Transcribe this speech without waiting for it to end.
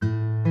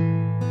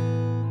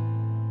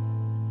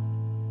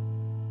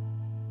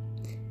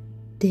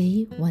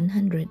Day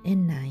 109.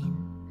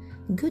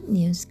 Good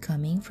news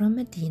coming from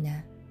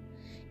Madinah.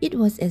 It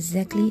was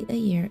exactly a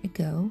year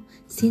ago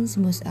since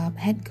Mus'ab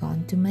had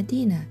gone to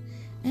Madinah,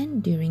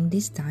 and during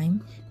this time,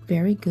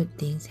 very good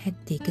things had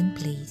taken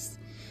place.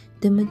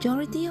 The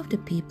majority of the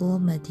people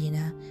of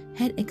Madinah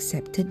had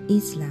accepted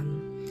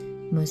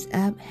Islam.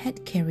 Mus'ab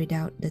had carried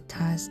out the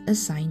task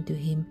assigned to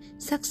him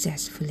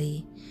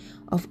successfully.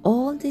 Of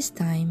all this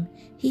time,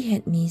 he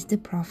had missed the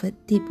Prophet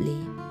deeply.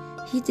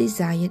 He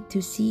desired to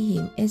see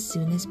him as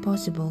soon as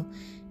possible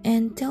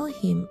and tell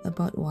him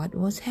about what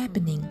was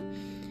happening.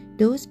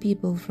 Those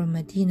people from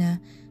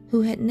Madinah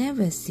who had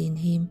never seen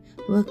him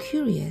were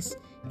curious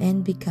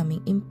and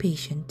becoming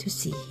impatient to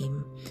see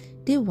him.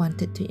 They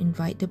wanted to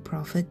invite the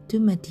Prophet to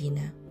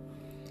Madinah.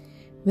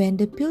 When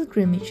the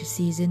pilgrimage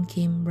season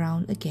came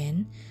round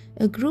again,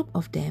 a group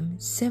of them,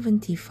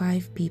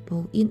 75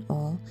 people in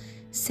all,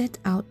 set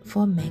out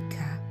for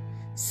Mecca.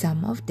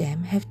 Some of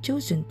them have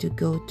chosen to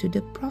go to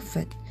the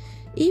Prophet.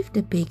 If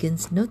the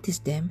pagans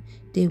noticed them,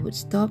 they would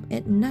stop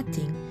at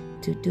nothing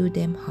to do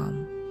them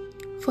harm.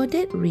 For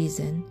that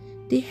reason,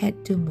 they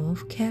had to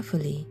move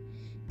carefully.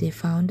 They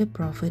found the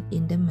Prophet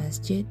in the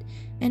masjid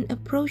and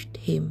approached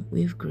him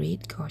with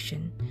great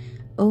caution.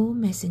 "O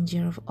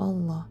Messenger of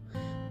Allah,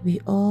 we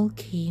all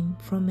came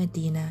from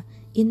Madinah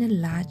in a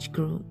large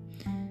group.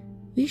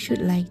 We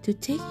should like to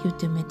take you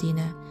to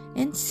Madinah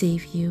and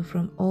save you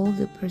from all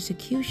the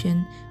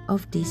persecution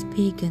of these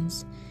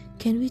pagans.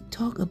 Can we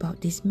talk about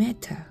this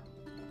matter?"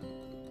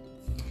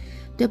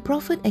 The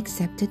Prophet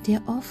accepted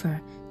their offer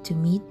to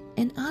meet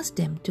and asked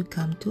them to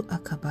come to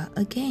Aqaba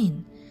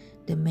again.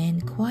 The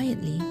men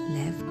quietly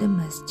left the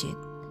masjid.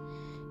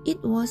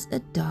 It was a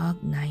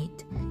dark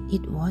night.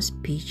 It was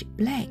pitch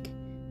black.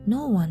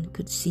 No one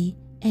could see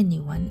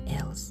anyone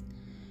else.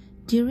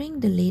 During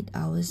the late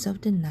hours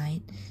of the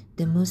night,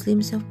 the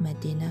Muslims of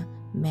Medina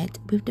met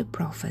with the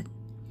Prophet.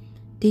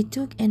 They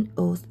took an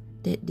oath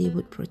that they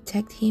would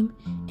protect him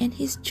and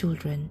his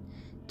children,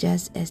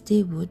 just as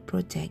they would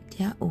protect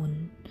their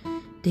own.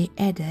 They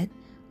added,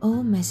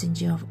 "O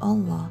Messenger of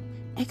Allah,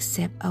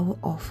 accept our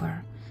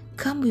offer.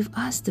 Come with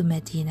us to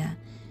Madinah.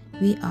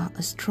 We are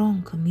a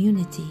strong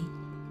community."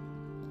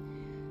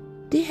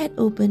 They had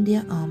opened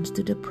their arms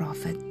to the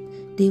Prophet.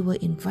 They were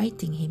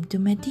inviting him to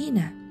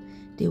Madinah.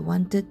 They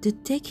wanted to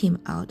take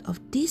him out of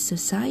this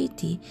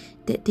society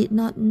that did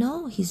not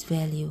know his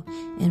value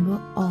and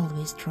were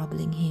always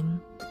troubling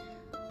him.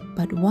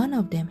 But one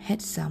of them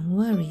had some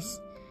worries.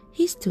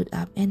 He stood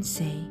up and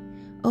said,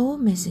 "O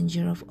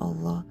Messenger of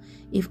Allah,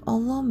 if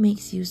Allah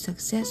makes you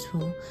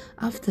successful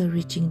after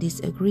reaching this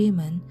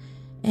agreement,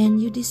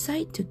 and you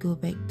decide to go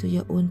back to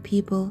your own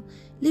people,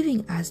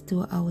 leaving us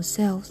to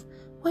ourselves,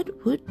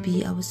 what would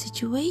be our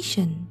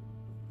situation?"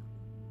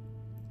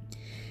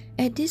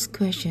 At this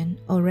question,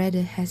 or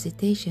rather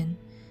hesitation,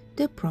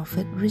 the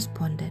Prophet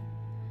responded,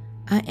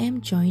 "I am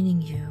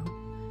joining you.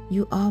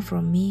 You are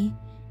from me,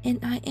 and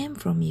I am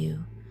from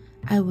you.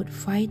 I would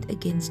fight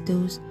against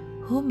those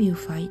whom you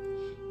fight,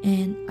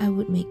 and I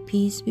would make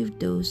peace with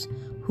those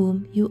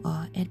whom you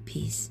are at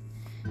peace."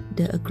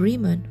 The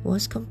agreement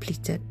was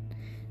completed.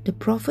 The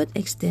Prophet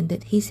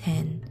extended his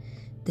hand.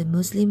 The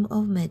Muslims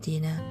of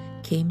Medina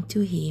came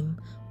to him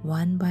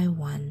one by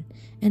one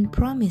and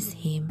promised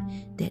him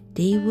that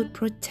they would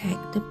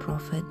protect the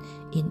Prophet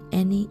in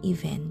any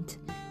event,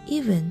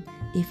 even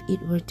if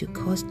it were to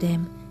cost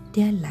them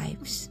their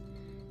lives.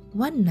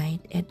 One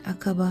night at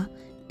Aqaba,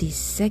 this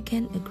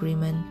second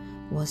agreement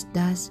was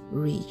thus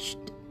reached.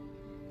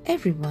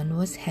 Everyone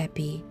was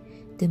happy.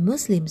 The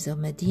Muslims of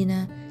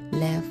Medina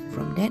left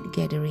from that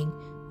gathering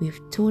with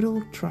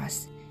total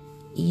trust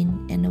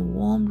in and a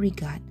warm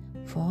regard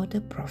for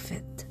the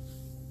Prophet.